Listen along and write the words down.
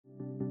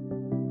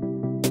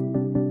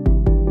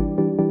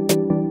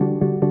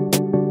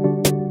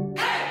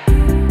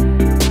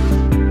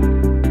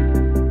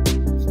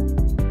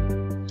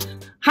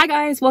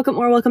guys,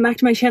 welcome back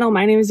to my channel.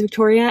 My name is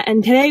Victoria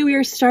and today we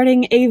are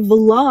starting a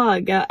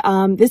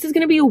vlog. This is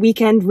going to be a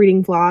weekend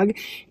reading vlog,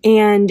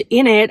 and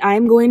in it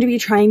I'm going to be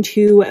trying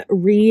to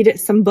read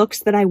some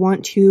books that I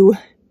want to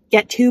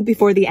get to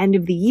before the end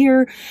of the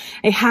year.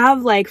 I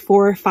have like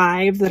 4 or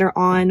 5 that are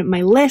on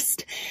my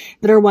list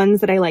that are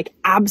ones that I like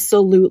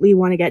absolutely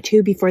want to get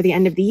to before the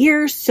end of the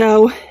year.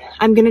 So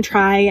I'm going to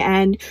try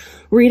and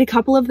read a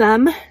couple of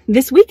them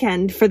this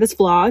weekend for this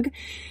vlog.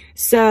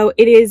 So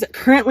it is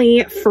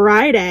currently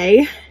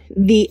Friday,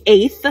 the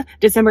 8th,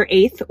 December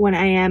 8th, when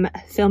I am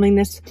filming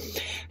this.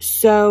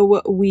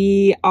 So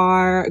we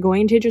are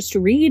going to just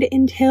read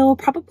until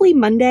probably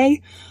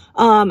Monday,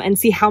 and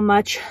see how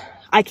much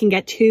I can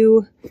get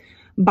to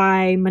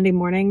by Monday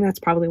morning. That's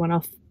probably when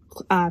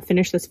I'll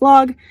finish this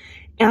vlog.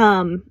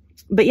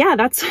 But yeah,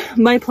 that's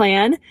my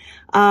plan.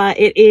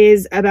 It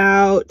is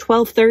about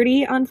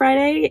 12:30 on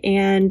Friday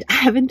and I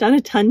haven't done a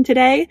ton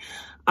today.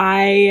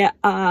 I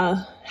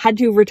had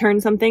to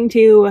return something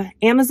to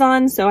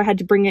Amazon, so I had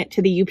to bring it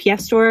to the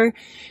UPS store.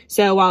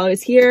 So while I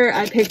was here,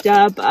 I picked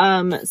up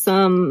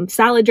some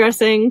salad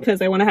dressing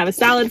because I want to have a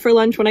salad for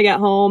lunch when I get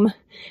home.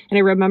 And I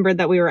remembered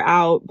that we were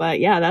out,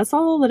 but yeah, that's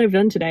all that I've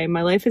done today.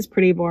 My life is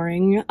pretty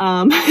boring.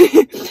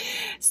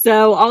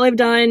 So all I've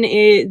done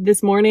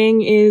this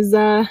morning is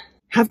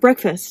have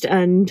breakfast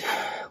and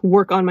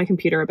work on my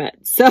computer a bit.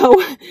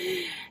 So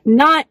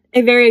not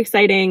a very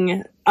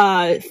exciting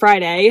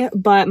Friday,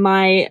 but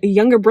my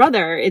younger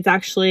brother is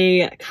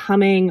actually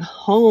coming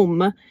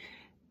home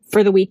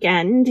for the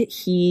weekend.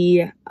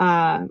 He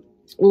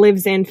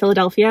lives in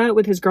Philadelphia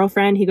with his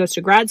girlfriend. He goes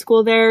to grad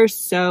school there,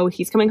 so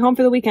he's coming home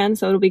for the weekend,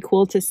 so it'll be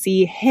cool to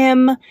see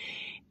him.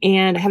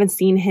 And I haven't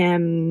seen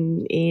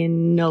him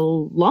in a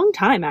long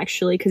time,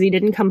 actually, because he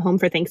didn't come home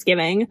for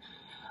Thanksgiving.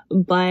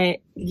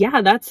 But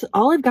yeah, that's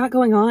all I've got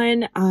going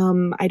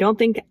on. I don't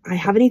think I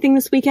have anything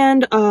this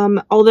weekend.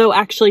 Although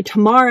actually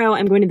tomorrow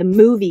I'm going to the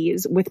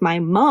movies with my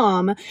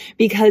mom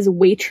because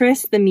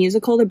Waitress, the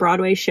musical, the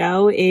Broadway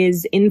show,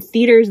 is in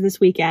theaters this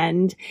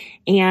weekend.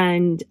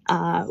 And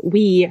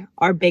we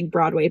are big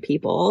Broadway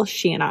people,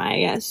 she and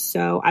I.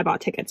 So I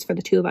bought tickets for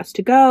the two of us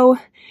to go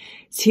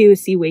to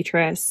see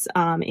Waitress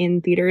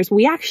in theaters.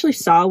 We actually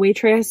saw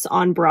Waitress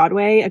on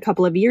Broadway a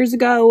couple of years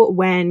ago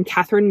when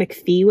Katharine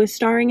McPhee was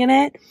starring in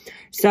it.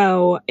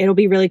 So it'll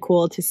be really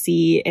cool to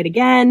see it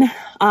again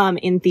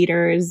in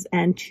theaters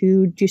and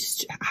to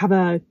just have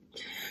a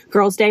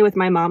girls' day with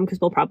my mom,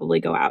 because we'll probably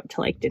go out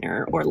to like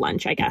dinner or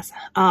lunch, I guess,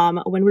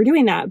 when we're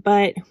doing that.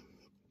 But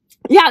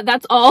yeah,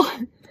 that's all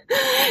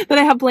that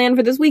I have planned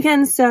for this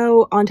weekend.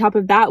 So on top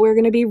of that, we're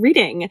going to be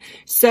reading.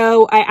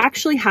 So I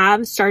actually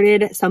have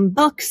started some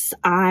books.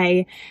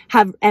 I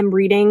am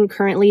reading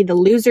currently The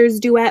Loser's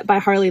Duet by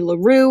Harley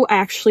LaRue. I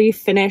actually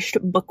finished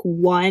book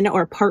 1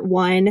 or part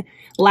 1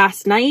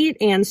 last night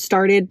and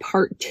started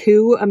part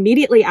 2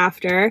 immediately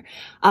after.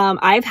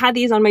 I've had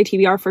these on my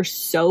TBR for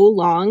so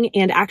long,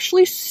 and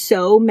actually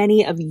so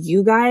many of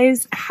you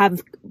guys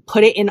have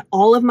put it in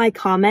all of my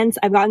comments.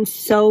 I've gotten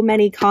so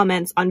many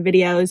comments on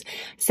videos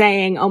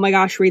saying, oh my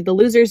gosh, read The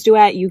Loser's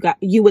Duet.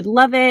 You would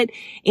love it.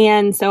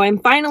 And so I'm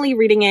finally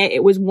reading it.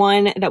 It was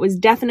one that was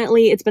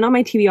definitely, it's been on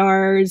my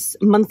TBRs,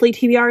 monthly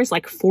TBRs,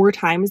 like 4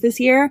 times this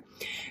year.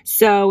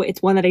 So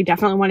it's one that I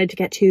definitely wanted to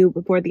get to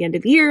before the end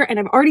of the year. And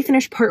I've already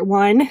finished part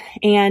 1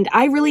 and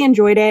I really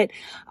enjoyed it.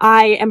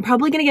 I am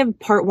probably going to give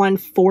part 1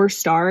 4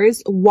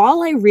 stars.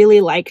 While I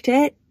really liked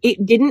it,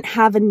 it didn't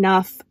have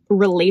enough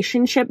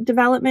relationship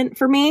development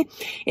for me.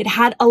 It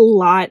had a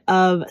lot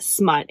of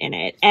smut in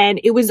it,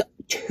 and it was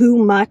too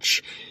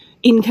much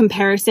in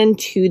comparison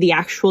to the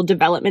actual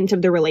development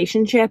of the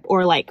relationship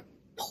or like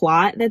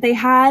plot that they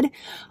had.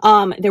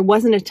 There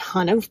wasn't a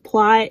ton of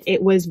plot.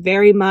 It was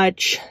very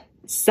much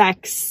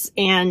sex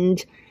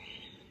and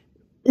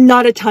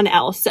not a ton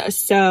else.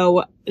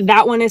 So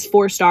that one is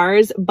 4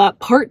 stars, but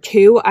part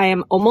 2 I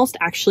am almost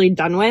actually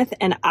done with,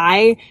 and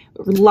I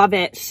love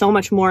it so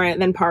much more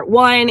than part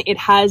 1. It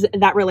has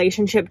that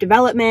relationship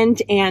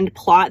development and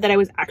plot that I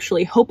was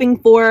actually hoping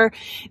for.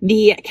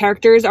 The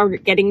characters are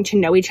getting to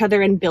know each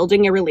other and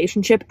building a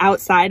relationship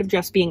outside of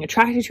just being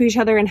attracted to each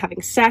other and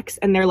having sex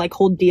and their like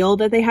whole deal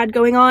that they had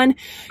going on.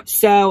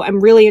 So I'm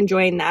really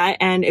enjoying that.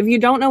 And if you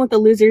don't know what The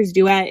Loser's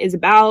Duet is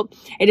about,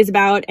 it is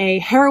about a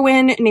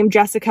heroine named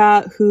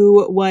Jessica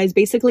who was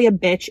basically a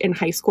bitch in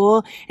high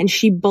school, and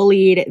she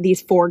bullied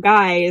these 4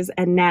 guys,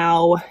 and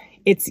now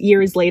it's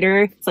years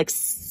later. It's like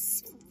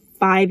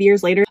 5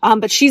 years later.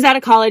 But she's out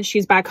of college,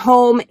 she's back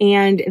home,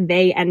 and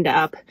they end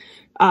up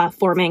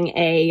forming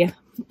a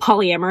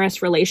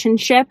polyamorous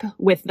relationship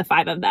with the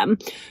 5 of them.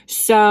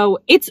 So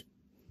it's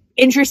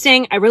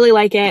interesting. I really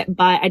like it,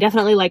 but I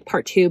definitely like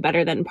part 2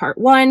 better than part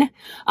 1.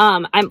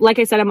 Like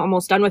I said, I'm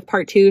almost done with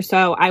part 2,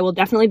 so I will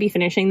definitely be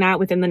finishing that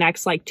within the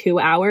next like 2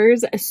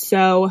 hours.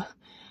 So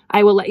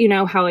I will let you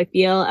know how I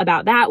feel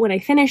about that when I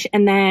finish.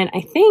 And then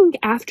I think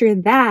after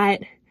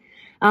that,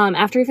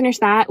 after we finish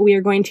that, we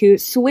are going to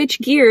switch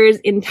gears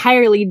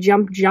entirely,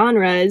 jump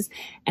genres.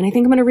 And I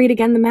think I'm going to read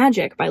again The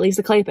Magic by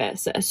Lisa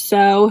Kleypas.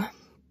 So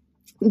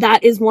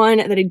that is one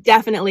that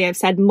I've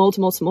said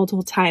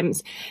multiple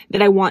times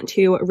that I want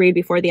to read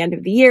before the end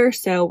of the year.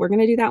 So we're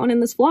going to do that one in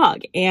this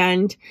vlog.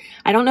 And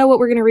I don't know what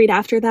we're going to read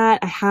after that.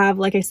 I have,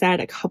 like I said,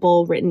 a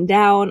couple written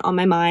down on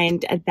my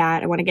mind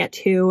that I want to get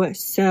to.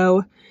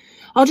 So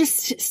I'll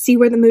just see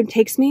where the mood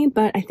takes me.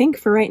 But I think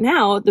for right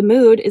now, the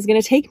mood is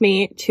going to take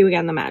me to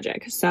Again the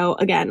Magic. So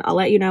again, I'll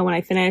let you know when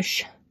I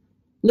finish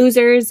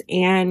Losers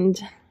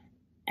and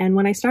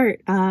when I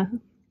start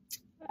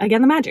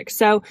Again the Magic.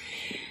 So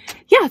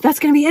yeah, that's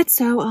gonna be it.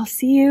 So I'll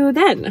see you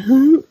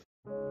then.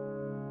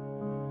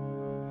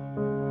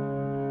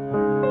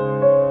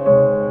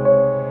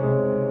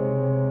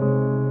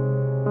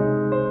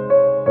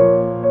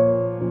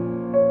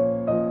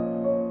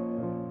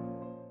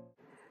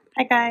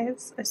 Hi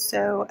guys,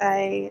 so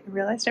I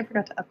realized I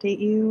forgot to update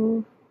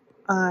you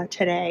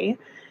today,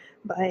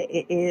 but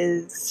it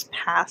is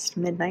past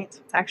midnight,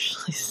 so it's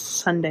actually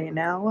Sunday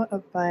now,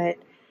 but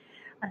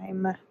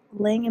I'm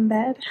laying in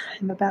bed.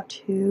 I'm about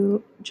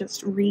to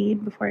just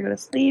read before I go to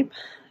sleep.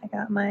 I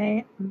got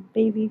my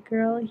baby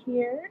girl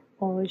here.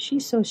 Oh,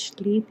 she's so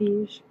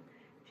sleepy.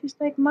 She's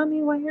like,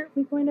 Mommy, why aren't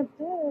we going to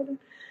bed?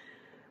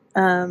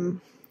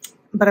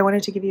 But I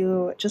wanted to give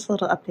you just a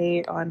little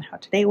update on how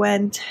today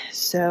went.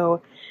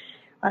 So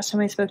last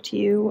time I spoke to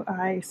you,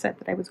 I said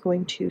that I was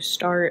going to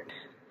start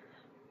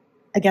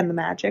Again the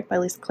Magic by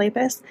Lisa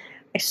Kleypas.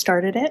 I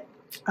started it.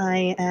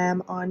 I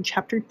am on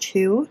chapter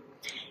 2.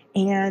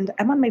 And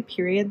I'm on my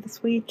period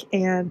this week,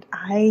 and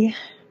I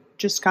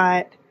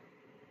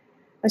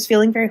was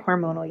feeling very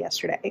hormonal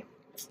yesterday.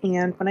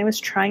 And when I was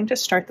trying to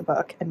start the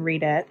book and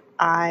read it,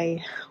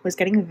 I was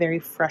getting very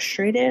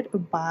frustrated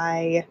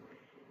by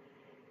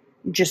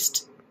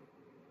just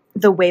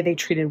the way they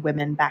treated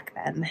women back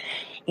then.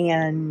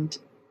 And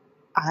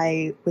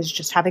I was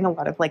just having a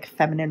lot of like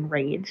feminine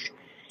rage,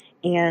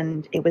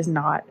 and it was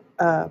not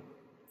a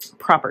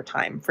proper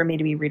time for me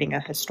to be reading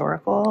a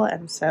historical.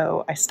 And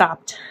so I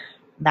stopped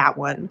that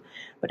one,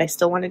 but I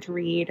still wanted to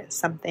read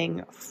something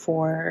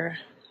that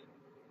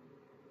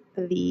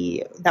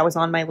was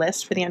on my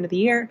list for the end of the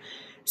year.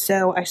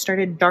 So I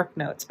started Dark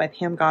Notes by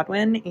Pam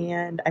Godwin,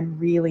 and I'm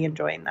really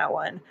enjoying that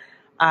one.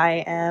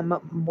 I am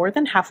more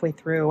than halfway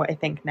through, I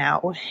think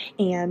now,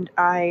 and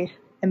I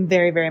am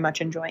very, very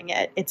much enjoying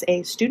it. It's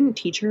a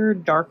student-teacher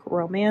dark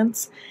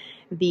romance.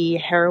 The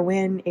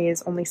heroine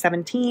is only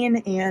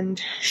 17,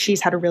 and she's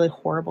had a really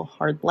horrible,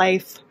 hard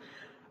life.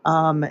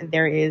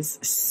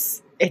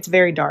 It's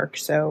very dark,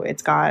 so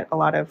it's got a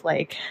lot of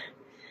like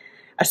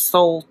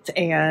assault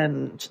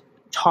and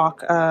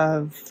talk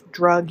of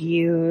drug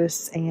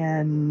use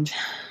and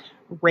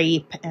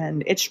rape,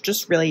 and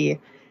it's really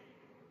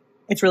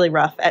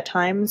rough at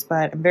times,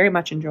 but I'm very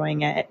much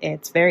enjoying it.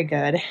 It's very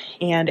good,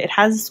 and it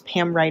has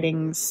Pam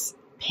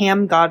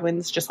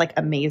Godwin's just like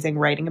amazing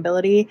writing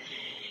ability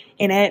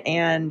in it,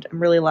 and I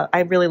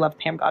really love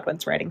Pam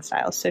Godwin's writing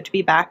style. So to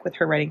be back with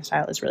her writing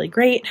style is really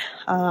great.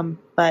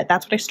 But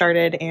that's what I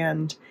started,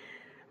 and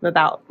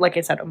like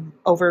I said, I'm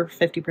over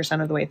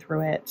 50% of the way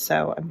through it.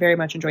 So I'm very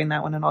much enjoying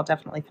that one, and I'll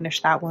definitely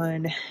finish that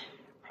one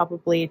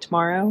probably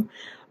tomorrow.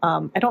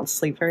 I don't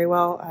sleep very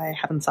well. I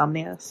have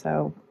insomnia,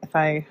 so if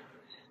I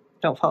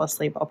don't fall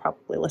asleep, I'll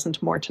probably listen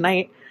to more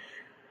tonight.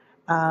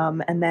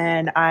 And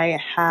then I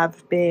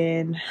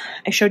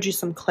showed you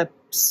some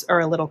clips, or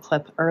a little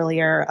clip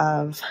earlier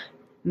of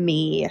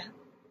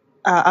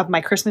of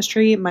my Christmas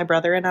tree. My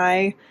brother and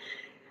I,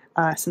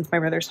 since my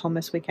brother's home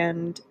this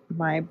weekend,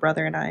 my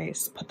brother and I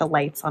put the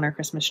lights on our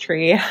Christmas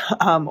tree,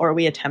 or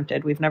we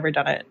attempted. We've never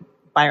done it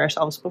by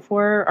ourselves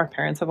before. Our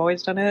parents have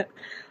always done it.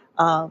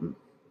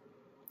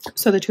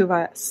 So the two of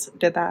us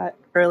did that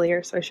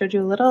earlier. So I showed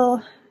you a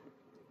little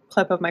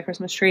clip of my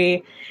Christmas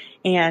tree,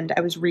 and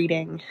I was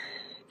reading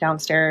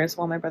downstairs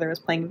while my brother was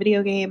playing a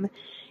video game,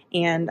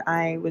 and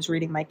I was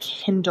reading my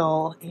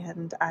Kindle,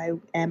 and I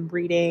am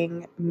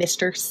reading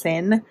Mr.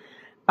 Sin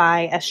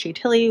by S.J.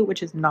 Tilley,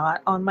 which is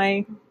not on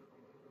my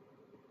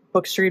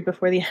books to read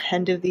before the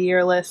end of the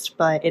year list,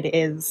 but it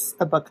is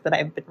a book that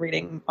I've been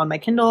reading on my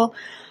Kindle.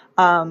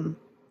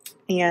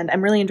 And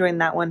I'm really enjoying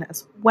that one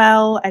as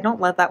well. I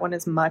don't love that one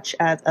as much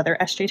as other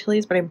S.J.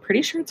 Tilley's, but I'm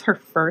pretty sure it's her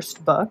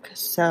first book,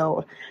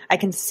 so I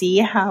can see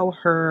how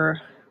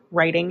her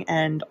writing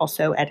and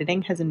also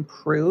editing has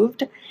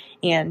improved,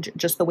 and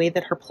just the way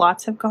that her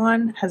plots have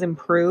gone has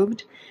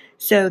improved.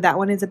 So that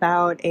one is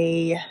about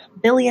a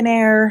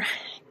billionaire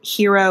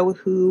hero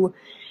who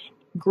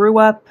grew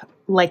up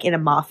like in a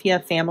mafia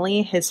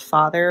family. His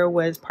father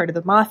was part of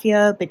the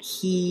mafia, but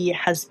he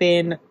has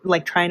been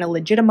like trying to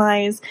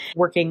legitimize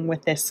working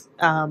with this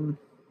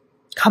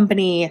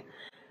company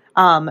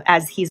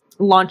as he's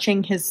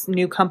launching his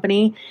new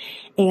company,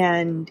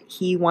 and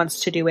he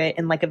wants to do it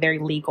in like a very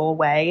legal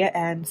way.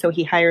 And so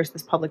he hires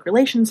this public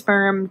relations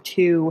firm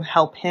to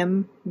help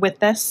him with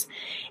this.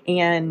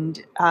 And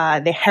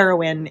the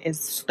heroine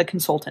is the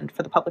consultant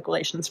for the public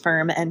relations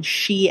firm. And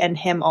she and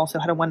him also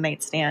had a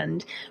one-night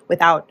stand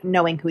without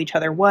knowing who each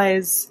other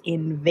was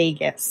in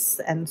Vegas.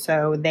 And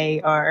so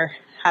they are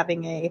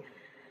having a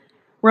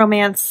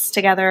romance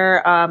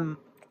together.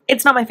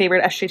 It's not my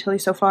favorite SJ Tilly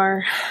so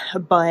far,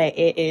 but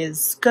it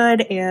is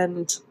good,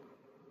 and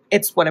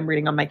it's what I'm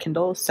reading on my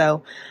Kindle,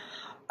 so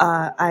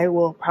I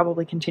will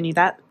probably continue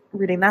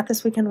reading that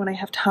this weekend when I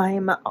have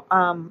time,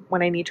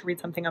 when I need to read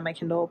something on my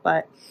Kindle.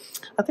 But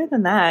other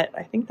than that,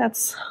 I think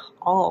that's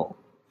all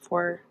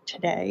for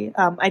today.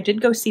 I did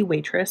go see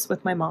Waitress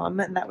with my mom,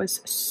 and that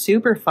was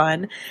super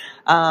fun.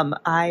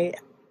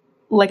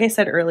 Like I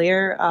said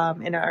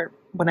earlier,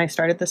 when I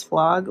started this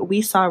vlog,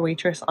 we saw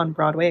Waitress on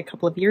Broadway a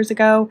couple of years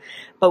ago,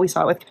 but we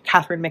saw it with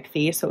Catherine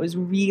McPhee, so it was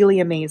really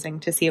amazing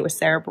to see it with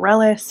Sarah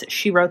Bareilles.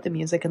 She wrote the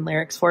music and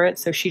lyrics for it,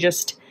 so she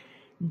just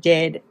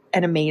did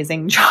an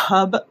amazing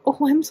job.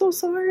 Oh, I'm so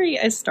sorry.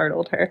 I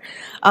startled her.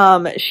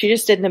 She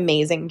just did an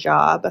amazing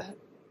job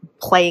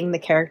playing the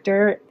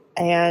character,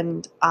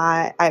 and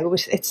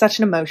it's such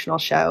an emotional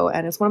show,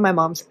 and it's one of my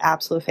mom's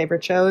absolute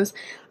favorite shows.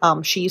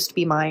 She Used to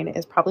Be Mine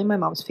is probably my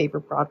mom's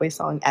favorite Broadway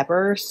song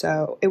ever,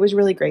 so it was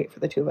really great for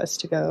the two of us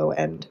to go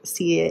and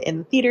see it in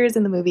the theaters,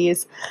 in the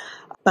movies.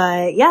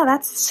 But yeah,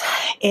 that's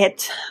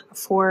it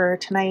for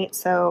tonight,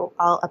 so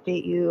I'll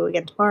update you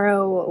again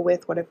tomorrow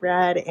with what I've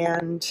read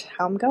and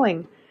how I'm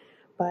going.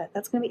 But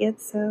that's gonna be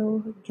it,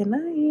 so good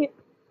night.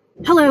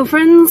 Hello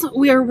friends,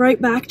 we are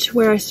right back to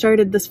where I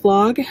started this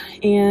vlog,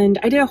 and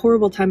I did a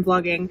horrible time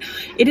vlogging.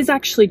 It is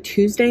actually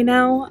Tuesday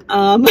now,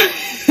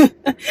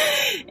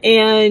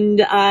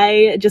 and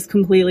I just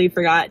completely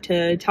forgot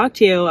to talk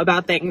to you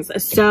about things.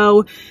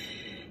 So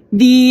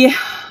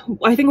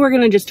I think we're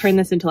gonna just turn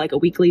this into like a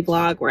weekly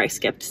vlog where I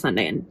skipped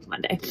Sunday and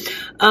Monday.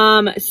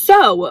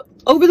 So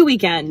over the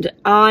weekend,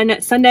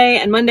 on Sunday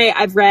and Monday,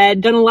 I've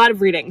done a lot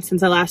of reading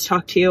since I last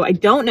talked to you. I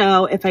don't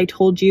know if I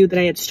told you that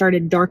I had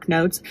started Dark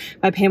Notes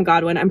by Pam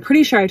Godwin. I'm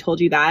pretty sure I told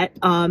you that,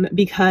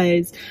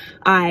 because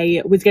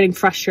I was getting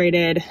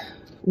frustrated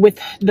with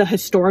the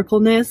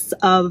historicalness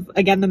of,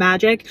 again, the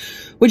magic,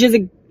 which is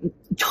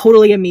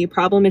totally a me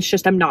problem. It's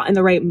just I'm not in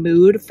the right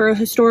mood for a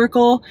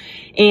historical,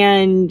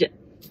 and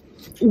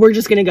we're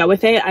just gonna go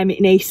with it. I'm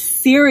in a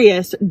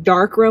serious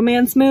dark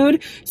romance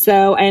mood,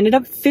 so I ended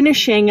up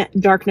finishing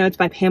Dark Notes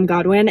by Pam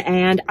Godwin,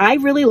 and I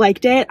really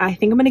liked it. I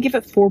think I'm gonna give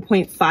it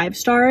 4.5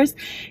 stars.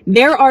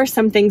 There are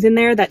some things in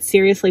there that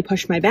seriously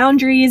push my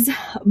boundaries,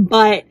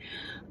 but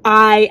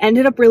I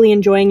ended up really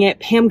enjoying it.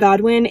 Pam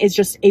Godwin is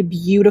just a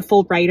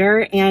beautiful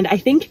writer, and I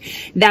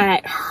think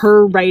that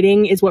her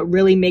writing is what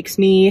really makes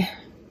me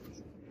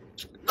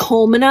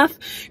calm enough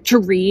to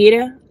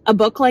read a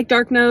book like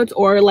Dark Notes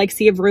or like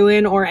Sea of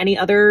Ruin or any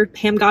other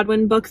Pam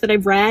Godwin book that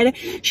I've read.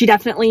 She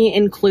definitely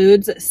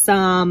includes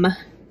some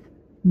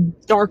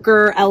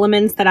darker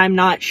elements that I'm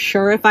not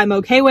sure if I'm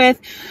okay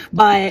with,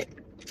 but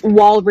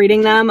while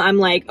reading them, I'm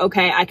like,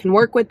 okay, I can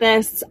work with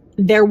this.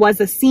 There was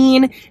a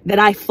scene that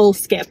I full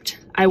skipped.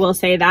 I will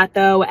say that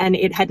though, and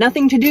it had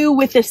nothing to do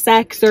with the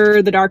sex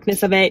or the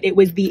darkness of it. It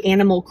was the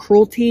animal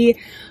cruelty.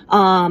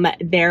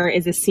 There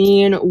is a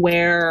scene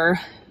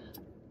where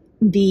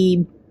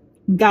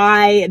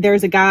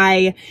there's a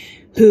guy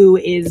who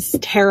is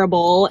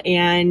terrible,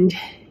 and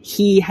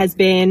he has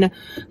been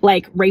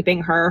like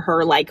raping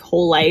her like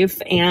whole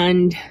life,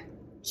 and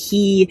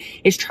he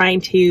is trying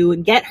to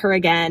get her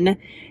again,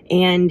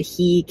 and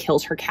he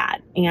kills her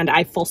cat, and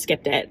I full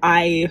skipped it.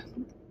 I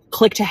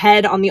clicked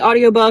ahead on the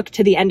audiobook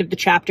to the end of the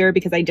chapter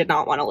because I did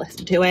not want to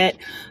listen to it,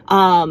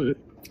 and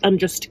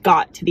just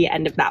got to the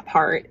end of that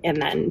part,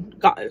 and then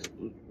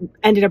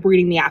ended up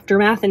reading the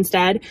aftermath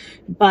instead.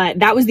 But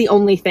that was the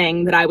only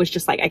thing that I was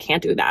just like, I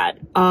can't do that.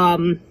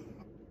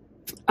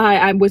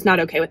 I was not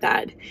okay with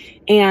that.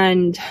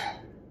 And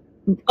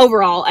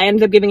overall, I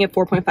ended up giving it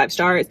 4.5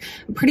 stars.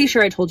 I'm pretty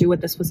sure I told you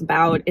what this was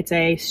about. It's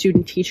a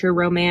student-teacher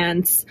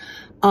romance.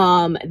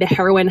 The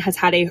heroine has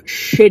had a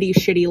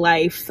shitty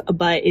life,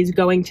 but is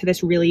going to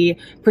this really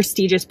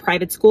prestigious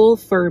private school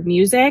for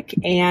music,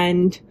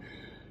 and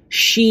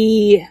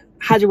she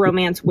has a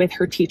romance with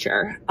her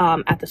teacher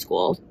at the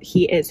school.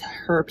 He is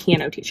her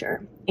piano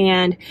teacher,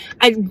 and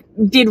I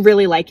did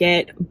really like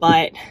it,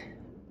 but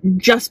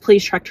just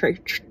please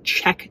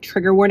check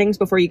trigger warnings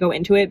before you go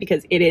into it,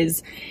 because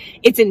it's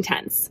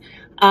intense.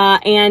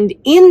 And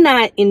in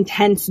that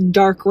intense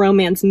dark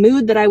romance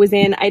mood that I was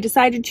in, I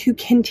decided to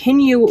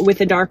continue with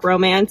the dark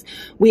romance.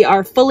 We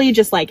are fully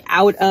just like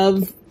out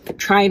of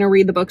trying to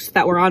read the books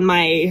that were on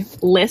my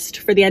list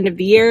for the end of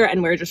the year,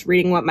 and we're just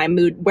reading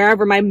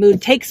wherever my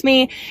mood takes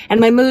me,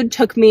 and my mood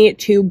took me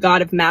to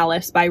God of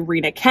Malice by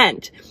Rena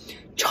Kent.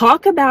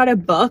 Talk about a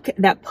book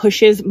that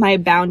pushes my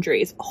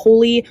boundaries.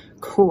 Holy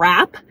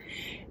crap.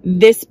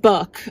 This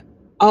book,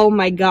 oh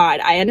my God.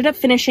 I ended up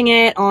finishing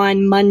it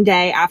on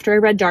Monday after I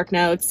read Dark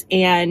Notes,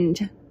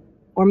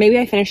 or maybe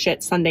I finished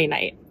it Sunday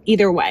night.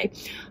 Either way,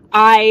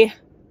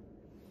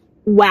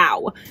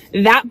 wow,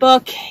 that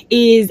book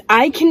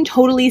I can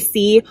totally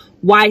see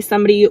why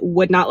somebody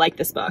would not like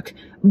this book.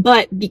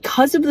 But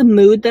because of the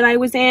mood that I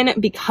was in,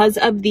 because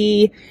of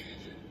the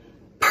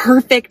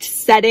perfect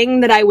setting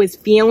that I was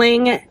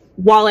feeling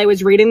while I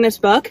was reading this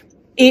book,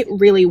 it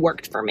really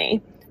worked for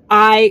me.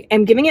 I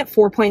am giving it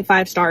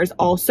 4.5 stars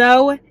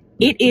also.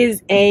 It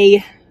is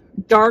a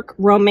dark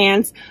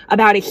romance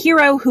about a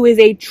hero who is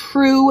a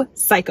true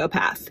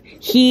psychopath.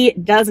 He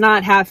does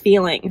not have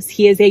feelings.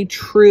 He is a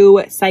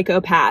true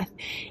psychopath.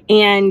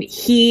 And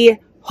he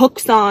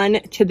hooks on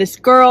to this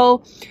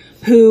girl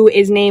who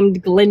is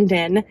named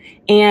Glyndon,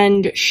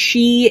 and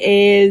she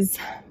is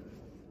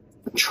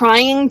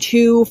trying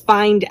to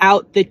find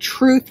out the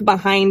truth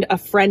behind a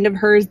friend of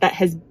hers that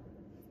has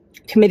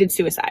committed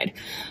suicide.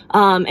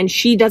 And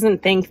she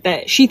thinks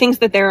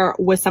that there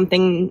was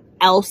something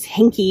else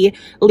hinky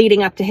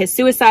leading up to his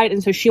suicide.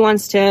 And so she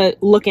wants to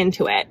look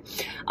into it.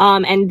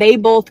 And they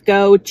both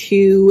go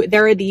to,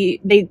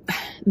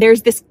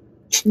 there's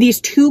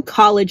these two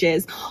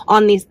colleges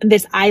on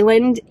this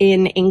island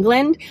in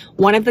England.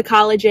 One of the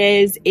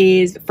colleges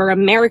is for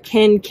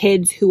American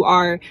kids who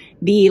are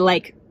the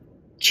like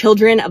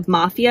children of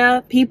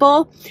mafia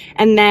people,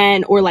 and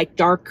then, or like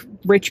dark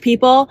rich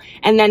people.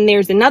 And then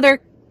there's another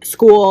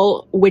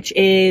school which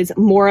is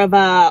more of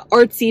a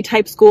artsy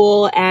type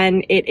school,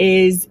 and it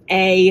is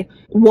a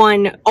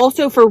one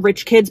also for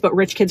rich kids, but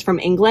rich kids from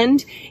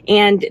England.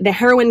 And the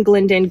heroine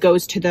Glyndon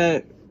goes to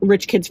the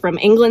rich kids from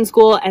England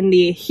school, and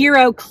the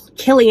hero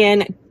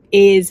Killian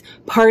is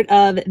part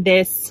of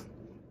this,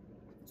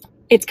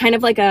 it's kind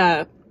of like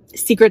a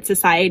secret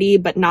society,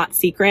 but not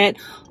secret,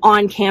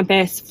 on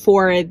campus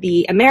for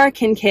the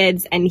American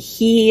kids, and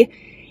he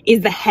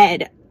is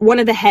one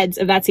of the heads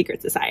of that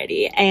secret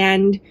society.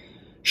 And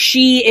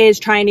she is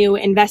trying to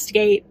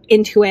investigate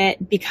into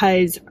it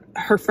because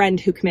her friend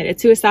who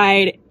committed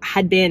suicide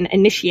had been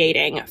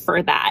initiating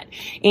for that.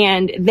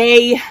 And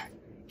they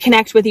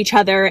connect with each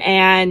other,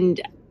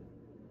 and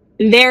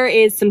there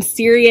is some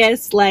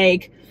serious,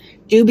 like,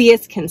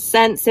 dubious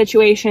consent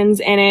situations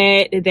in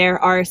it. There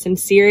are some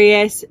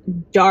serious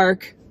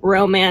dark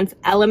romance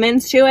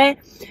elements to it,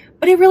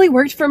 but it really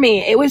worked for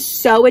me. It was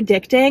so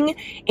addicting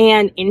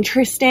and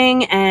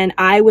interesting, and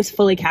I was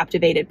fully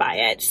captivated by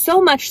it.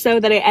 So much so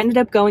that I ended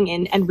up going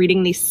in and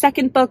reading the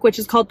second book, which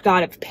is called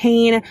God of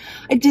Pain.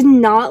 I did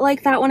not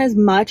like that one as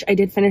much. I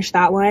did finish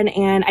that one,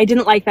 and I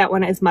didn't like that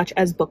one as much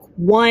as book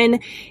one.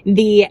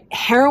 The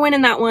heroine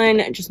in that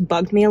one just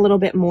bugged me a little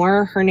bit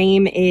more. Her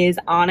name is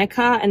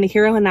Annika, and the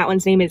hero in that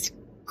one's name is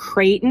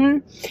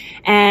Creighton.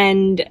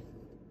 And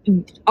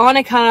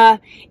Annika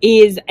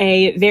is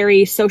a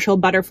very social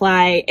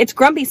butterfly. It's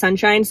Grumpy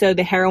Sunshine, so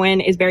the heroine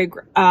is very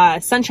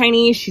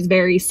sunshiny. She's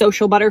very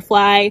social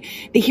butterfly.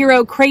 The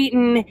hero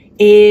Creighton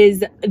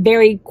is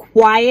very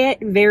quiet,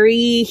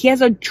 he has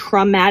a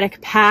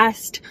traumatic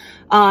past,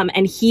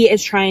 and he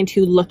is trying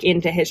to look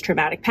into his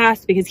traumatic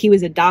past because he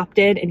was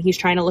adopted, and he's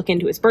trying to look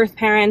into his birth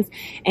parents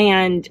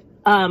and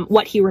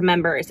what he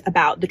remembers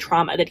about the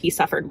trauma that he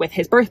suffered with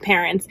his birth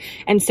parents.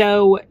 And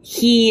so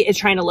he is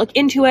trying to look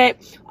into it.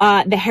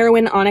 The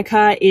heroine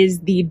Annika is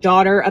the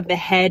daughter of the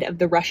head of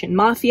the Russian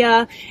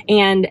mafia,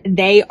 and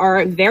they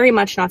are very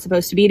much not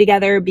supposed to be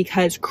together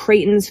because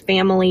Creighton's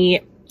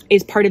family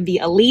is part of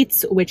the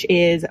elites, which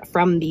is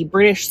from the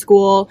British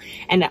school,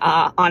 and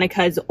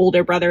Annika's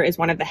older brother is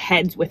one of the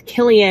heads with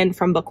Killian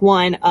from book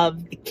one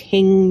of the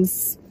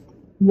King's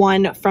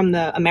one from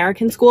the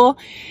American school.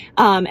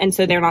 And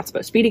so they're not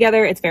supposed to be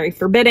together. It's very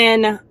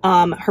forbidden.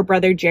 Her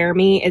brother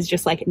Jeremy is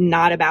just like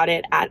not about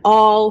it at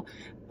all,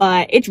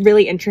 but it's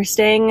really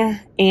interesting.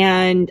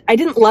 And I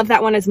didn't love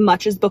that one as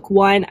much as book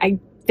one. I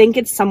think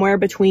it's somewhere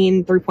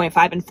between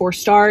 3.5 and 4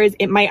 stars.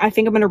 I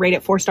think I'm going to rate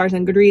it 4 stars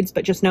on Goodreads,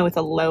 but just know it's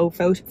a low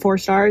 4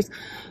 stars.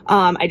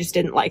 I just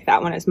didn't like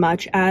that one as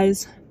much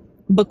as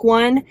book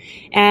one.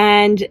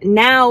 And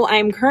now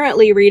I'm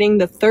currently reading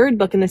the third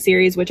book in the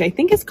series, which I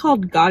think is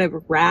called God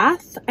of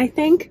Wrath, I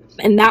think.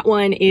 And that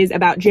one is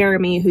about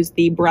Jeremy, who's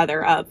the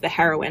brother of the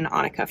heroine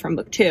Annika from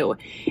book two.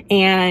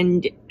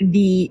 And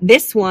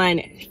this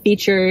one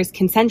features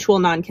consensual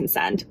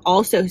non-consent,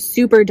 also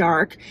super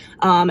dark.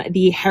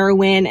 The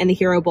heroine and the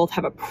hero both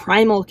have a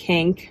primal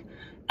kink,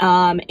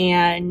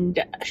 and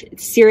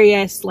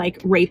serious like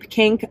rape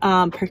kink.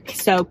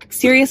 So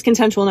serious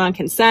consensual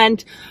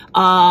non-consent,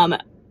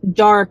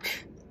 dark,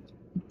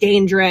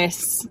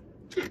 dangerous.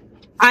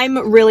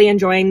 I'm really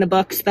enjoying the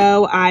books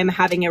though. I'm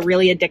having a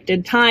really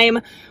addicted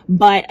time,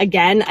 but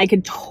again, I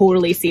could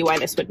totally see why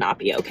this would not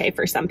be okay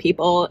for some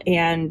people,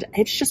 and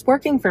it's just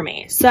working for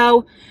me.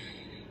 So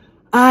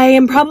I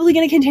am probably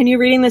going to continue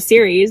reading this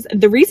series.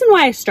 The reason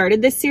why I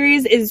started this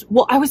series is,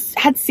 well, I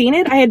had seen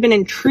it. I had been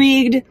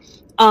intrigued,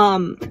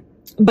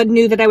 but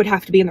knew that I would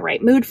have to be in the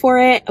right mood for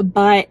it.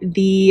 But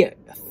the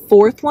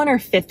fourth one or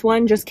fifth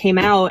one just came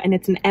out, and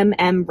it's an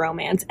MM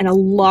romance, and a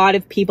lot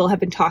of people have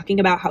been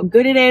talking about how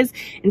good it is.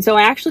 And so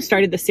I actually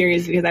started the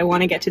series because I want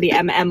to get to the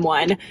MM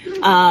one.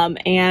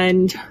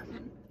 And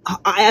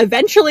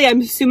eventually,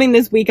 I'm assuming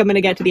this week I'm going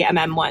to get to the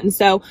MM one.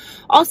 So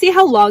I'll see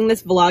how long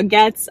this vlog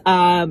gets,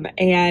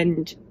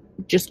 and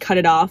just cut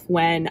it off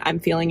when I'm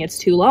feeling it's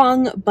too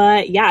long.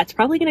 But yeah, it's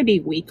probably going to be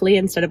weekly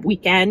instead of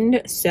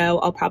weekend. So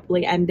I'll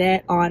probably end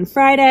it on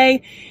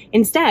Friday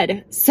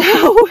instead.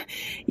 So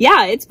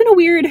yeah, it's been a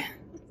weird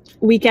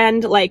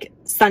weekend. Like,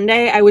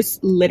 Sunday, I was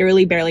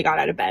literally barely got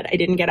out of bed. I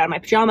didn't get out of my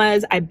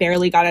pajamas. I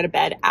barely got out of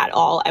bed at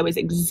all. I was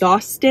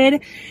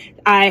exhausted.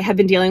 I have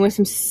been dealing with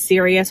some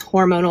serious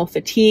hormonal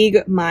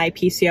fatigue. My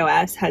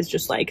PCOS has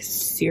just like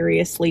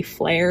seriously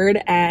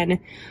flared and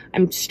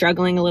I'm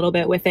struggling a little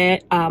bit with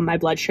it. My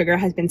blood sugar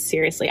has been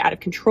seriously out of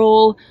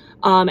control.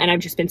 And I've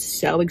just been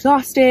so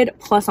exhausted.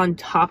 Plus on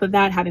top of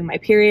that, having my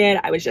period,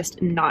 I was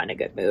just not in a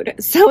good mood.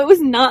 So it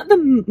was not the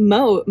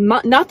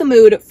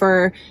mood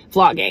for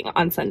vlogging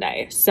on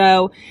Sunday.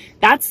 So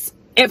that's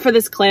it for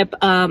this clip.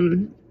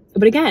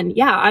 But again,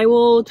 yeah, I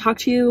will talk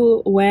to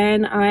you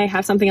when I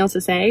have something else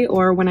to say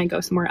or when I go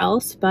somewhere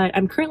else. But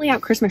I'm currently out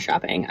Christmas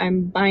shopping.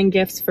 I'm buying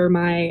gifts for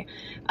my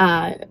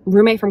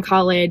roommate from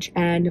college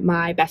and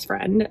my best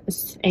friend,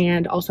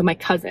 and also my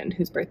cousin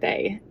whose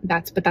birthday.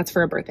 That's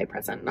for a birthday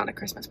present, not a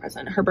Christmas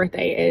present. Her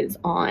birthday is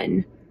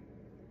on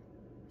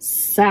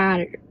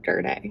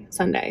Saturday.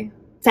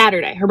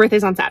 Her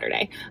birthday's on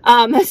Saturday.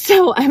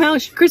 So I'm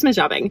out Christmas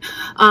shopping,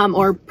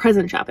 or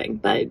present shopping.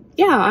 But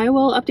yeah, I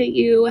will update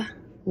you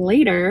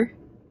later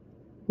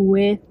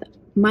with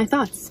my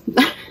thoughts.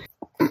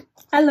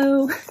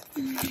 Hello.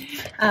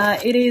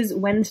 It is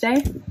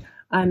Wednesday.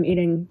 I'm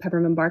eating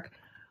peppermint bark.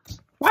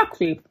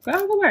 Roxy, get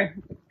out of the way.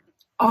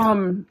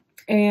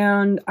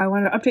 And I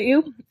wanted to update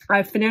you.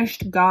 I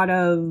finished God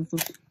of,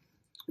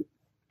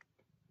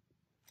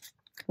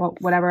 well,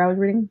 whatever I was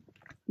reading.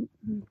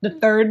 The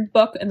third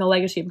book in the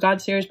Legacy of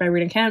God series by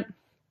Rita Kent.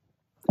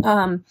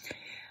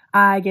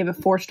 I gave it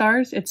 4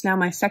 stars. It's now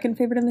my second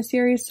favorite in the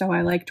series, so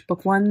I liked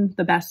book 1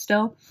 the best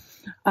still.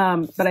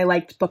 But I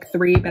liked book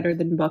 3 better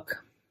than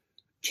book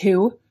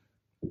 2.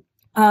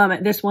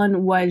 This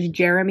one was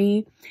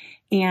Jeremy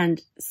and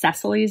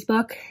Cecily's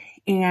book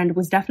and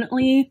was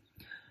definitely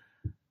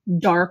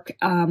dark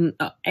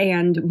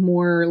and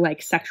more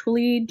like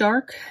sexually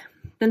dark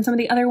than some of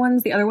the other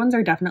ones. The other ones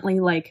are definitely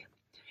like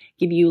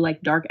give you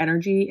like dark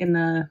energy in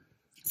the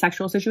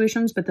sexual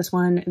situations, but this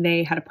one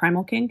they had a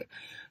primal kink.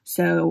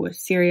 So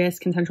serious,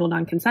 consensual,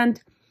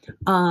 non-consent.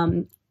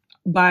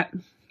 But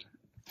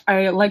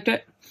I liked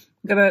it.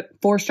 Give it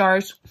 4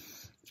 stars.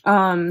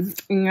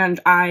 And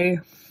I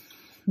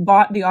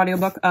bought the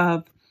audiobook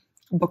of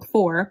book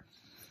 4.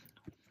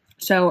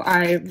 So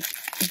I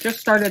just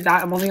started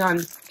that. I'm only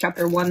on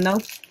chapter 1 though.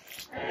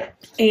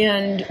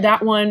 And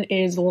that one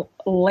is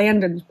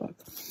Landon's book.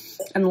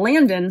 And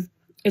Landon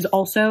is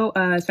also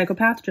a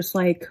psychopath, just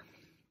like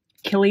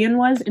Killian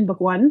was in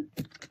book 1.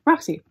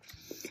 Roxy.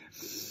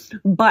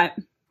 But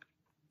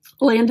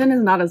Landon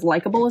is not as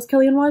likable as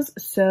Killian was,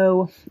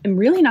 so I'm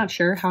really not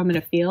sure how I'm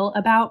going to feel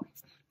about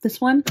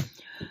this one.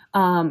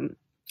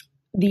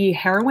 The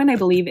heroine, I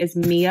believe, is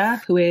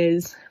Mia, who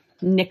is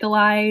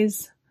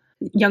Nikolai's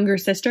younger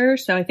sister,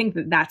 so I think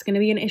that that's going to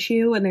be an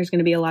issue, and there's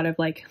going to be a lot of,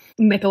 like,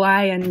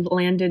 Nikolai and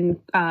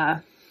Landon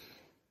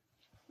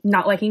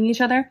not liking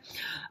each other,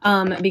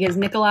 because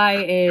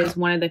Nikolai is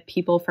one of the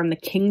people from the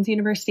King's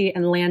University,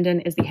 and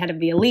Landon is the head of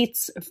the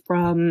elites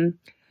from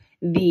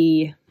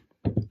the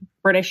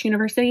British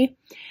University.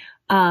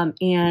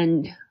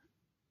 And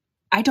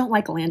I don't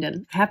like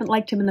Landon. I haven't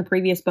liked him in the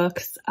previous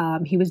books.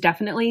 He was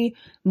definitely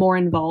more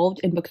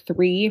involved in book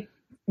 3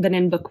 than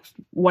in book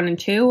 1 and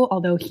 2,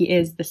 although he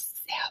is the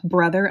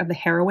brother of the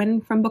heroine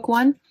from book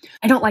 1.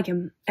 I don't like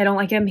him. I don't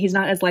like him. He's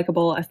not as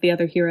likable as the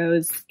other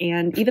heroes.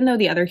 And even though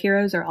the other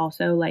heroes are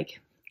also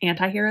like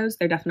anti-heroes,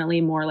 they're definitely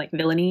more like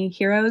villainy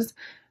heroes.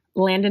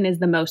 Landon is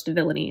the most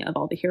villainy of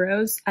all the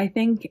heroes, I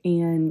think.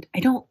 And I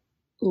don't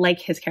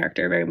like his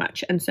character very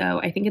much. And so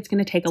I think it's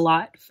going to take a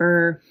lot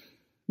for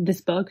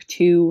this book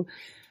to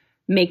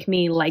make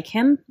me like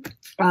him.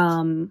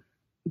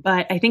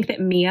 But I think that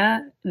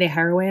Mia, the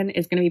heroine,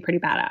 is going to be pretty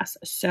badass.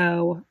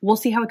 So we'll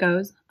see how it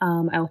goes.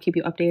 I'll keep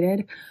you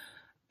updated.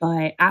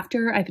 But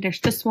after I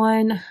finish this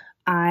one,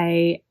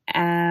 I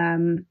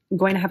am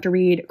going to have to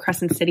read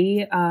Crescent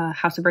City,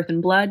 House of Earth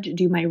and Blood,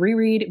 do my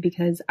reread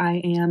because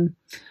I am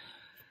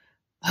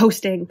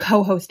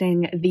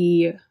co-hosting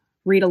the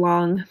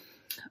read-along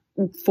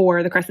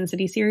for the Crescent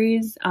City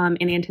series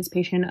in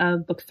anticipation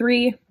of book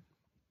 3.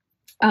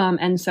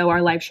 And so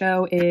our live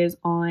show is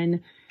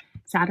on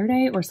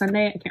Saturday or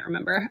Sunday. I can't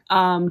remember.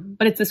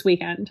 But it's this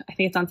weekend. I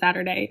think it's on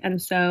Saturday.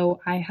 And so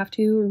I have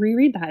to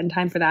reread that in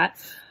time for that.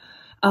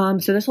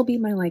 So this will be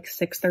my like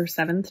 6th or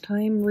 7th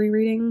time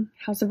rereading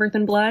House of Earth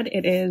and Blood.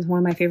 It is one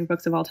of my favorite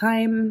books of all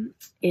time.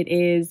 It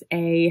is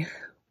a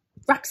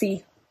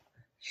Roxy.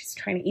 She's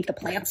trying to eat the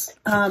plants.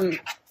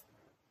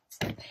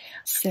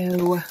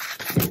 So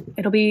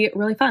it'll be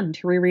really fun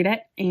to reread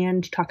it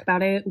and talk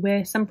about it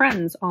with some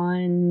friends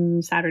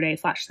on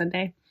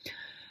Saturday/Sunday.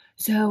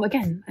 So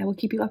again, I will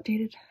keep you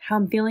updated how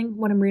I'm feeling,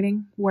 what I'm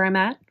reading, where I'm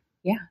at.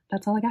 Yeah,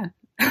 that's all I got.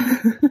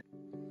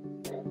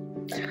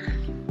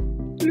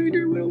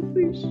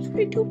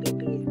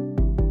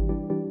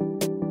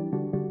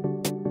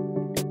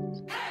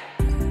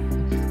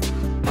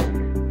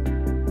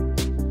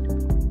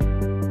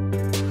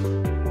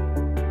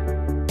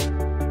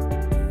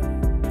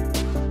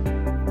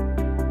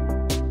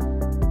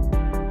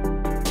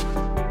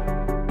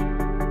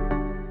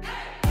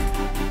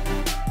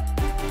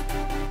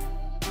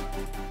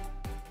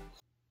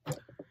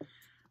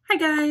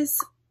 guys,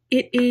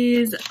 it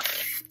is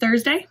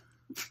Thursday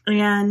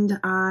and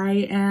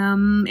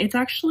it's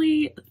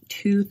actually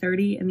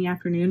 2:30 in the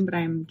afternoon, but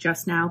I'm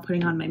just now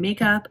putting on my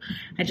makeup.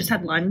 I just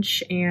had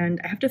lunch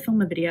and I have to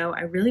film a video.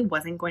 I really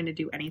wasn't going to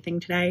do anything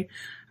today.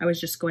 I was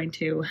just going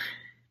to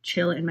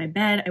chill in my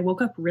bed. I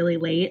woke up really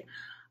late.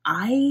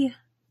 I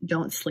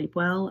don't sleep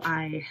well.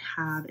 I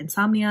have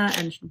insomnia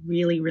and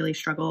really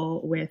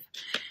struggle with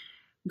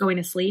going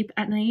to sleep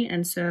at night.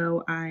 And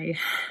so I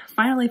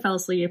finally fell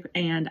asleep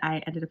and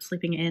I ended up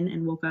sleeping in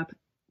and woke up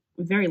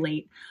very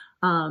late.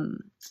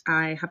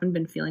 I haven't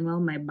been feeling well.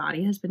 My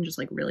body has been just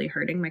like really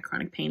hurting. My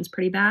chronic pain's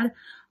pretty bad.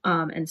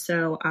 And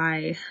so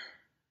I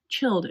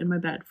chilled in my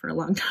bed for a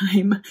long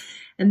time.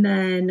 And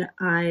then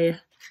I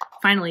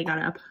finally got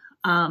up.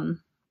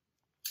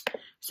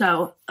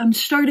 So I'm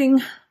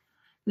starting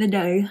the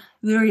day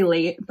very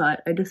late,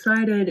 but I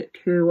decided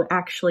to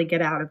actually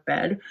get out of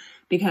bed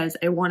because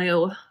I want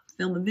to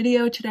film a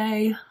video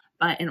today.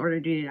 But in order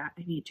to do that,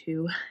 I need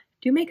to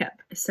do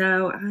makeup.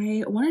 So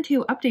I wanted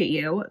to update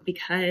you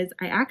because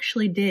I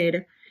actually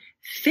did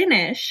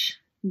finish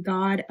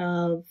God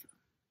of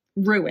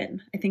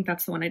Ruin. I think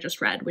that's the one I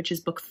just read, which is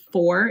book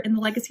 4 in the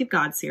Legacy of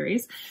God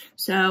series.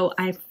 So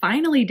I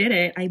finally did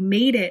it. I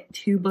made it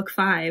to book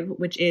 5,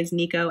 which is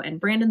Nico and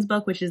Brandon's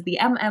book, which is the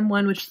MM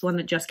one, which is the one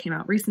that just came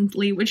out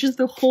recently, which is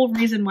the whole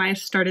reason why I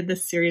started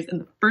this series in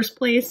the first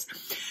place.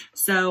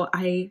 So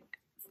I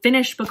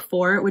finished book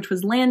 4, which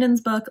was Landon's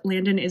book.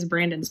 Landon is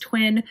Brandon's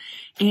twin,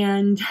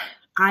 and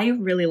I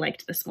really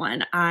liked this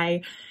one.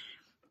 I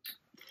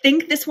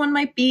think this one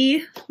might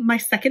be my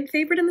second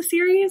favorite in the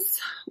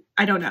series.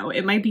 I don't know.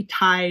 It might be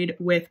tied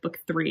with book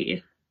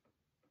 3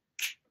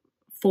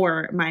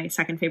 for my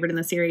second favorite in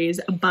the series,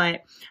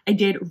 but I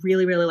did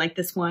really like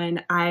this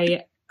one.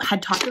 I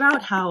had talked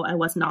about how I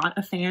was not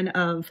a fan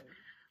of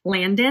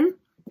Landon.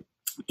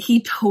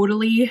 He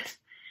totally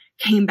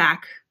came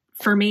back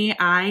for me.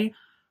 I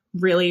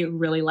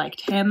really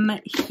liked him.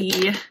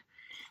 He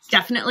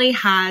definitely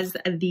has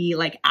the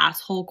like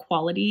asshole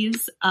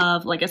qualities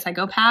of like a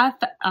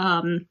psychopath,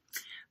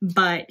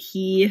 but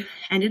he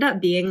ended up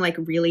being like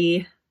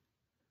really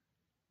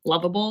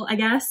lovable, I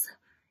guess,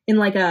 in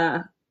like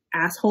a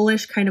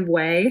asshole-ish kind of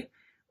way.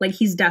 Like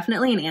he's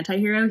definitely an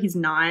anti-hero. He's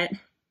not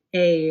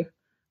a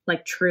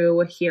like true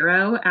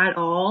hero at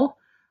all.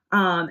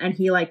 And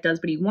he like does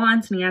what he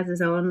wants and he has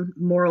his own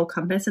moral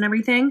compass and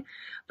everything.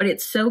 But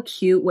it's so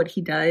cute what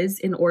he does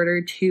in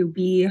order to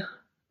be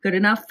good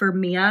enough for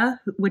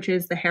Mia, which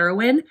is the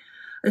heroine,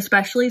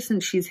 especially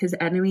since she's his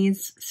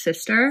enemy's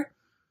sister.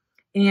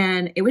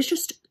 And it was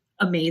just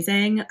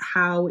amazing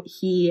how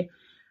he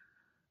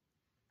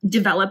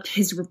developed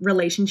his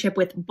relationship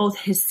with both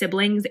his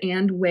siblings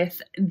and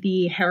with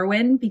the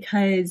heroine,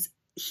 because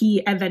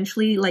he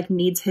eventually like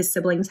needs his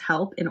siblings'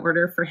 help in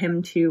order for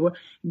him to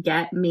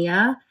get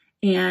Mia.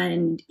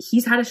 And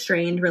he's had a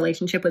strained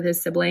relationship with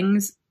his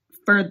siblings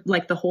for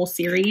like the whole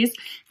series.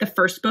 The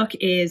first book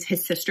is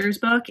his sister's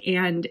book,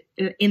 and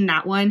in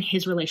that one,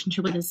 his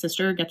relationship with his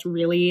sister gets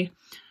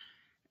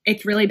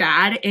it's really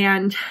bad.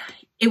 And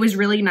it was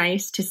really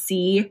nice to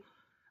see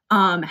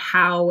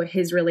how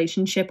his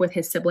relationship with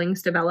his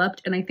siblings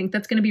developed. And I think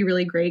that's going to be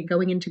really great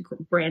going into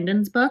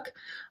Brandon's book,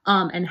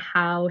 and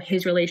how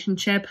his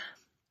relationship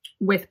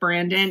with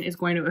Brandon is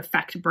going to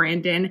affect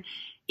Brandon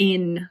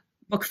in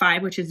book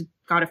 5, which is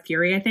God of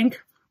Fury, I think.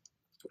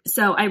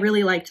 So I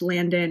really liked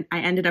Landon. I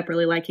ended up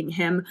really liking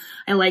him.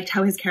 I liked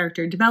how his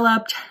character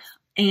developed,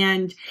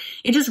 and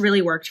it just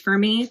really worked for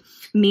me.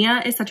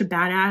 Mia is such a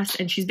badass,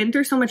 and she's been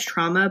through so much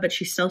trauma, but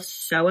she's still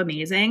so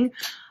amazing.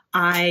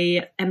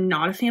 I am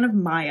not a fan of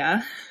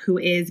Maya, who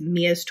is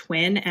Mia's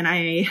twin, and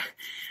I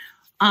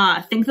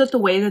think that the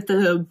way that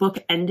the book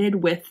ended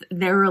with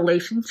their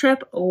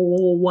relationship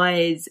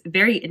was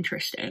very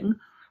interesting.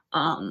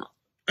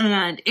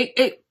 And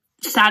it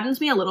saddens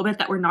me a little bit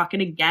that we're not going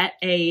to get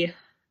a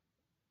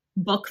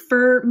book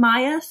for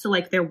Maya. So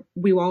like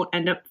we won't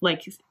end up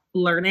like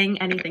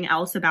learning anything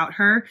else about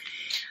her,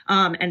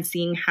 and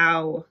seeing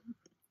how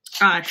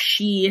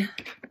she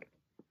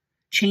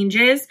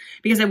changes,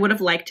 because I would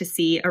have liked to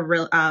see a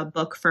real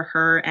book for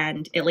her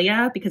and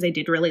Ilya, because I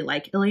did really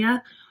like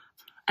Ilya.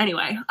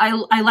 Anyway,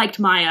 I liked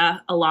Maya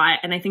a lot,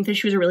 and I think that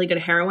she was a really good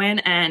heroine,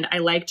 and I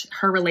liked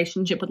her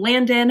relationship with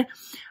Landon.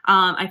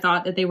 I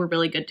thought that they were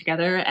really good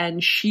together,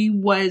 and she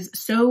was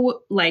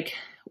so like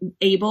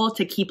able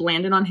to keep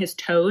Landon on his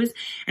toes.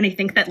 And I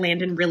think that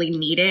Landon really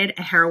needed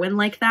a heroine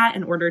like that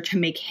in order to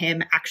make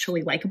him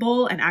actually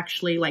likable and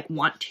actually like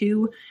want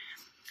to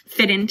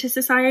fit into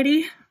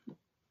society.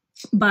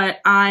 But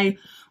I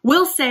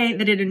will say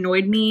that it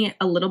annoyed me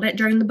a little bit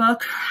during the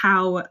book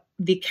how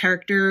the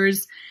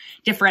characters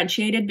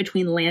differentiated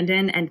between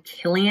Landon and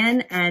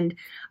Killian. And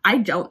I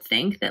don't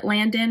think that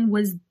Landon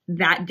was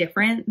that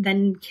different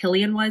than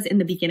Killian was in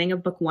the beginning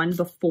of book 1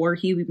 before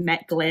he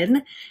met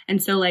Glynn.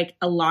 And so like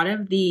a lot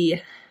of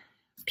the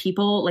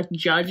people like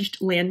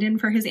judged Landon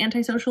for his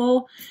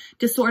antisocial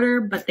disorder,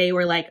 but they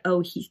were like,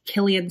 oh,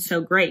 Killian's so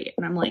great.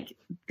 And I'm like,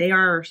 they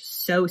are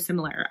so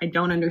similar. I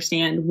don't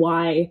understand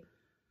why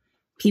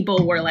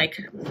people were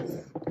like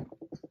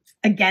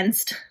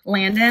against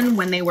Landon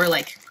when they were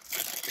like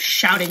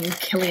shouting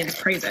Killian's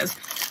praises.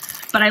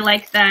 But I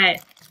like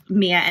that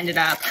Mia ended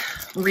up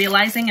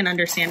realizing and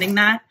understanding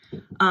that.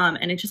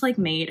 And it just like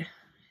made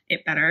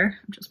it better.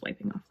 I'm just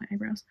wiping off my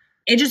eyebrows.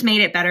 It just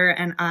made it better.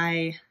 And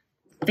I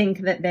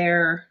think that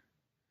their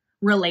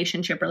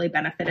relationship really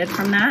benefited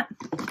from that.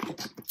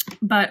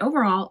 But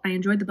overall, I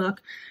enjoyed the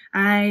book.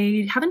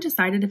 I haven't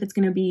decided if it's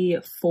going to be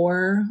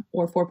 4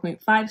 or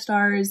 4.5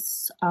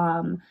 stars,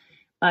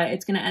 but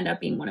it's going to end up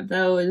being one of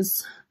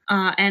those.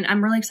 And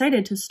I'm really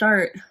excited to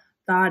start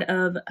God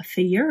of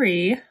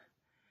Fury.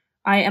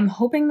 I am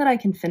hoping that I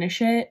can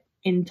finish it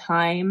in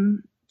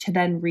time to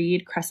then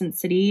read Crescent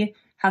City,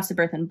 House of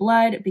Birth and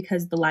Blood,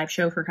 because the live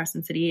show for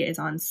Crescent City is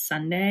on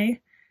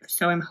Sunday.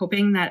 So I'm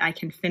hoping that I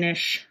can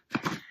finish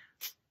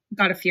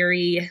God of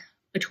Fury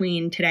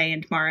between today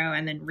and tomorrow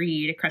and then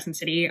read Crescent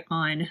City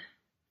on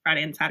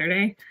Friday and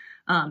Saturday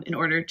in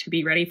order to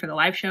be ready for the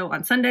live show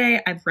on Sunday.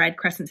 I've read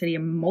Crescent City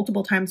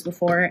multiple times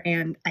before,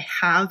 and I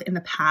have in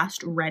the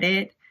past read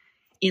it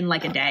in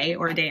like a day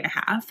or a day and a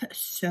half.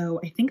 So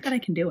I think that I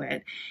can do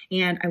it.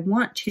 And I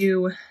want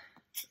to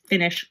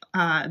finish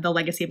the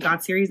Legacy of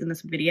God series in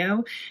this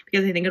video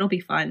because I think it'll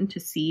be fun to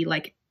see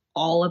like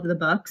all of the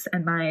books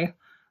and my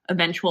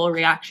eventual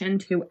reaction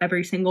to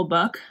every single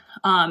book.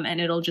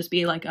 And it'll just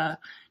be like a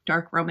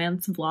dark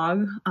romance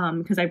vlog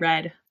because I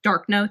read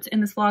Dark Notes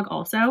in this vlog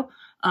also.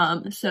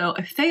 So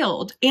I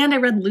failed, and I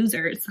read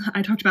Losers.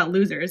 I talked about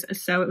Losers.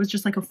 So it was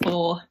just like a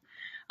full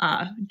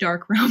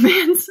dark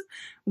romance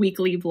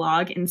weekly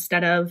vlog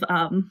instead of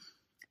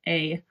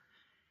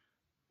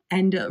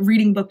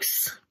reading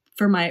books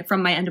from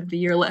my end of the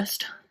year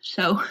list.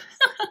 So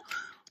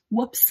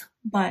whoops,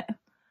 but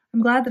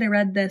I'm glad that I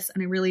read this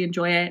and I really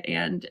enjoy it.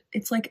 And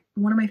it's like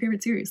one of my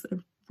favorite series that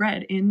I've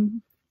read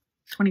in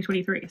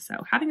 2023.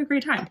 So having a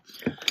great time.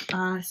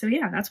 So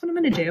yeah, that's what I'm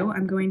going to do.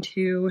 I'm going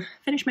to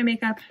finish my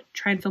makeup,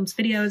 try and film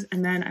some videos,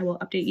 and then I will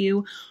update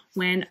you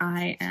when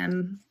I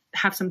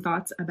have some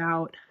thoughts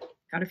about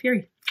God of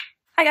Fury.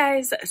 Hi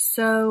guys.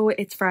 So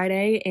it's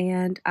Friday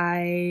and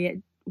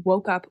I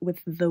woke up with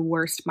the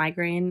worst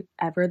migraine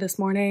ever this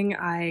morning.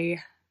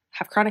 I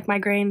have chronic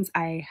migraines.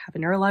 I have a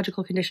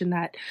neurological condition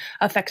that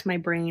affects my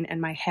brain and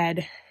my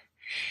head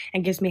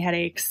and gives me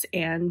headaches,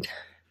 and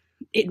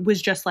it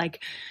was just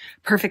like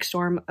perfect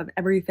storm of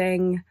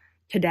everything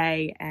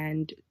today.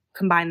 And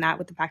combine that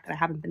with the fact that I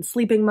haven't been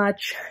sleeping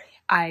much,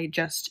 I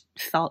just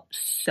felt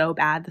so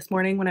bad this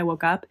morning when I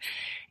woke up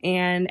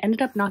and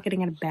ended up not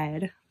getting out of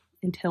bed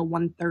until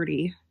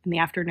 1:30 in the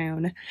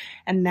afternoon.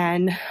 And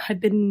then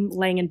I've been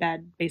laying in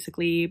bed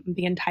basically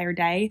the entire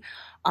day.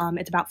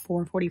 It's about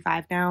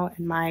 4:45 now,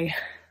 and my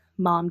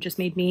mom just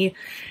made me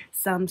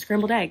some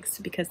scrambled eggs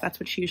because that's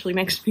what she usually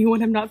makes me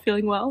when I'm not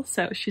feeling well.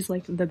 So she's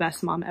like the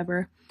best mom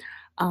ever.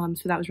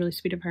 So that was really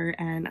sweet of her,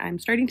 and I'm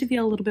starting to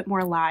feel a little bit more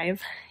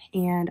alive,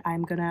 and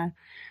I'm gonna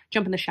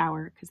jump in the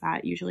shower because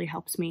that usually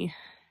helps me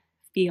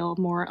feel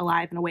more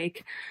alive and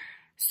awake.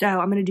 So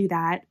I'm gonna do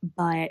that,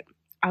 but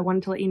I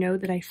wanted to let you know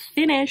that I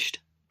finished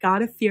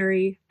God of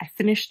Fury. I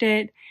finished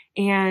it,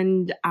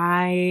 and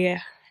I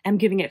am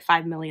giving it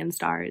 5 million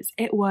stars.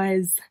 It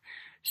was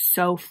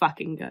so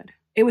fucking good.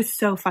 It was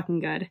so fucking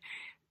good,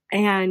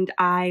 and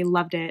I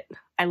loved it.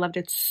 I loved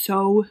it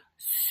so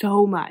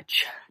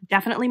much.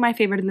 Definitely my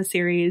favorite in the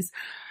series.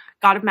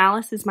 God of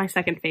Malice is my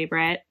second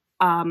favorite.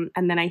 And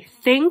then I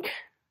think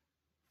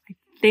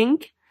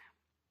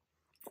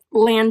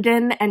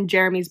Landon and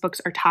Jeremy's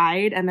books are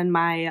tied. And then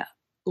my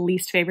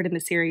least favorite in the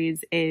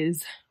series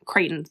is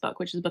Creighton's book,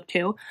 which is book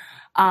 2.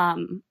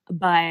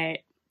 But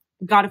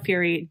God of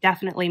Fury,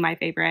 definitely my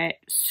favorite.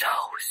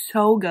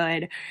 So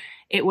good.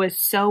 It was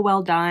so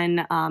well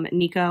done.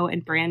 Nico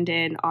and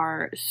Brandon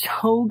are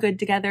so good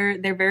together.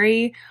 They're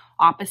very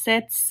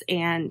opposites,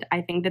 and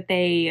I think that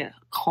they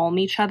calm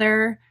each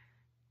other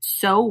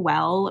so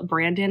well.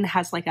 Brandon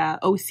has like a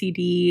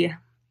OCD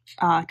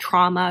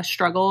trauma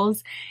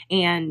struggles,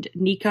 and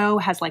Nico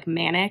has like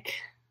manic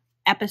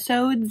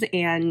episodes,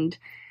 and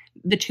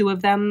the two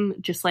of them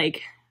just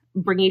like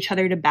bring each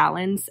other to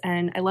balance,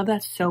 and I love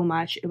that so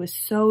much. It was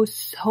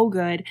so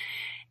good.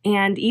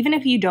 And even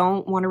if you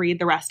don't want to read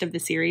the rest of the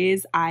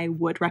series, I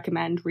would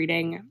recommend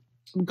reading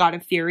God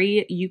of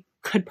Fury. You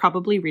could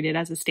probably read it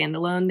as a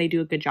standalone. They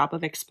do a good job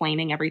of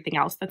explaining everything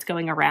else that's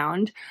going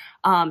around.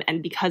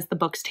 And because the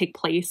books take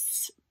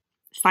place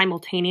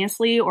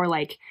simultaneously or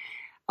like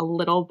a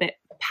little bit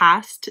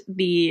past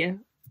the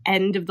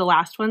end of the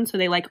last one, so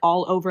they like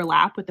all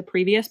overlap with the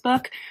previous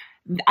book,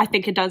 I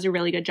think it does a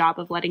really good job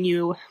of letting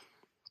you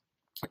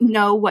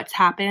know what's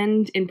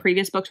happened in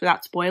previous books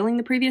without spoiling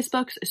the previous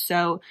books.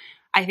 So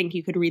I think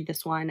you could read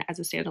this one as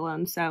a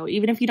standalone. So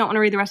even if you don't want to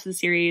read the rest of the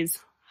series,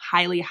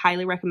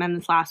 highly recommend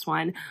this last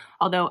one.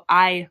 Although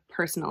I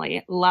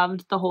personally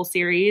loved the whole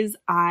series.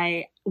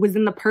 I was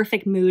in the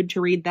perfect mood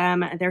to read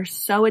them. They're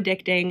so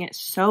addicting,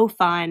 so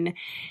fun,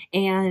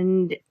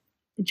 and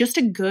just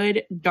a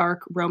good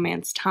dark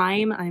romance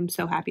time. I'm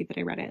so happy that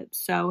I read it.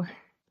 So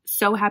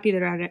so happy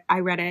that I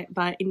read it,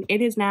 but it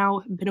has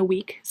now been a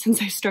week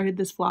since I started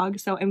this vlog,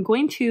 so I'm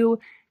going to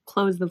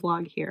close the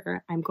vlog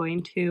here. I'm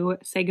going to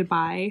say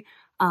goodbye.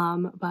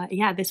 But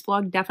yeah, this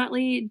vlog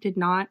definitely did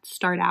not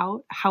start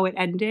out how it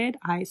ended.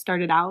 I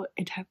started out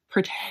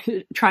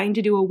trying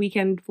to do a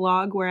weekend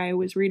vlog where I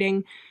was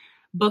reading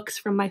books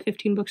from my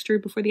 15 books to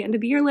read before the end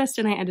of the year list,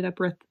 and I ended up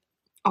with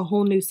a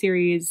whole new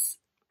series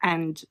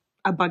and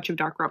a bunch of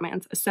dark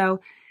romance. So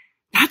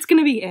that's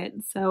gonna be it.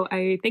 So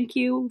I thank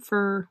you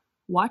for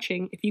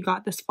watching if you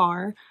got this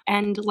far,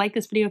 and like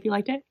this video if you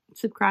liked it,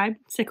 subscribe,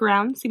 stick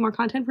around, see more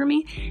content from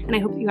me, and I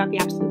hope that you have the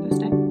absolute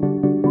best day.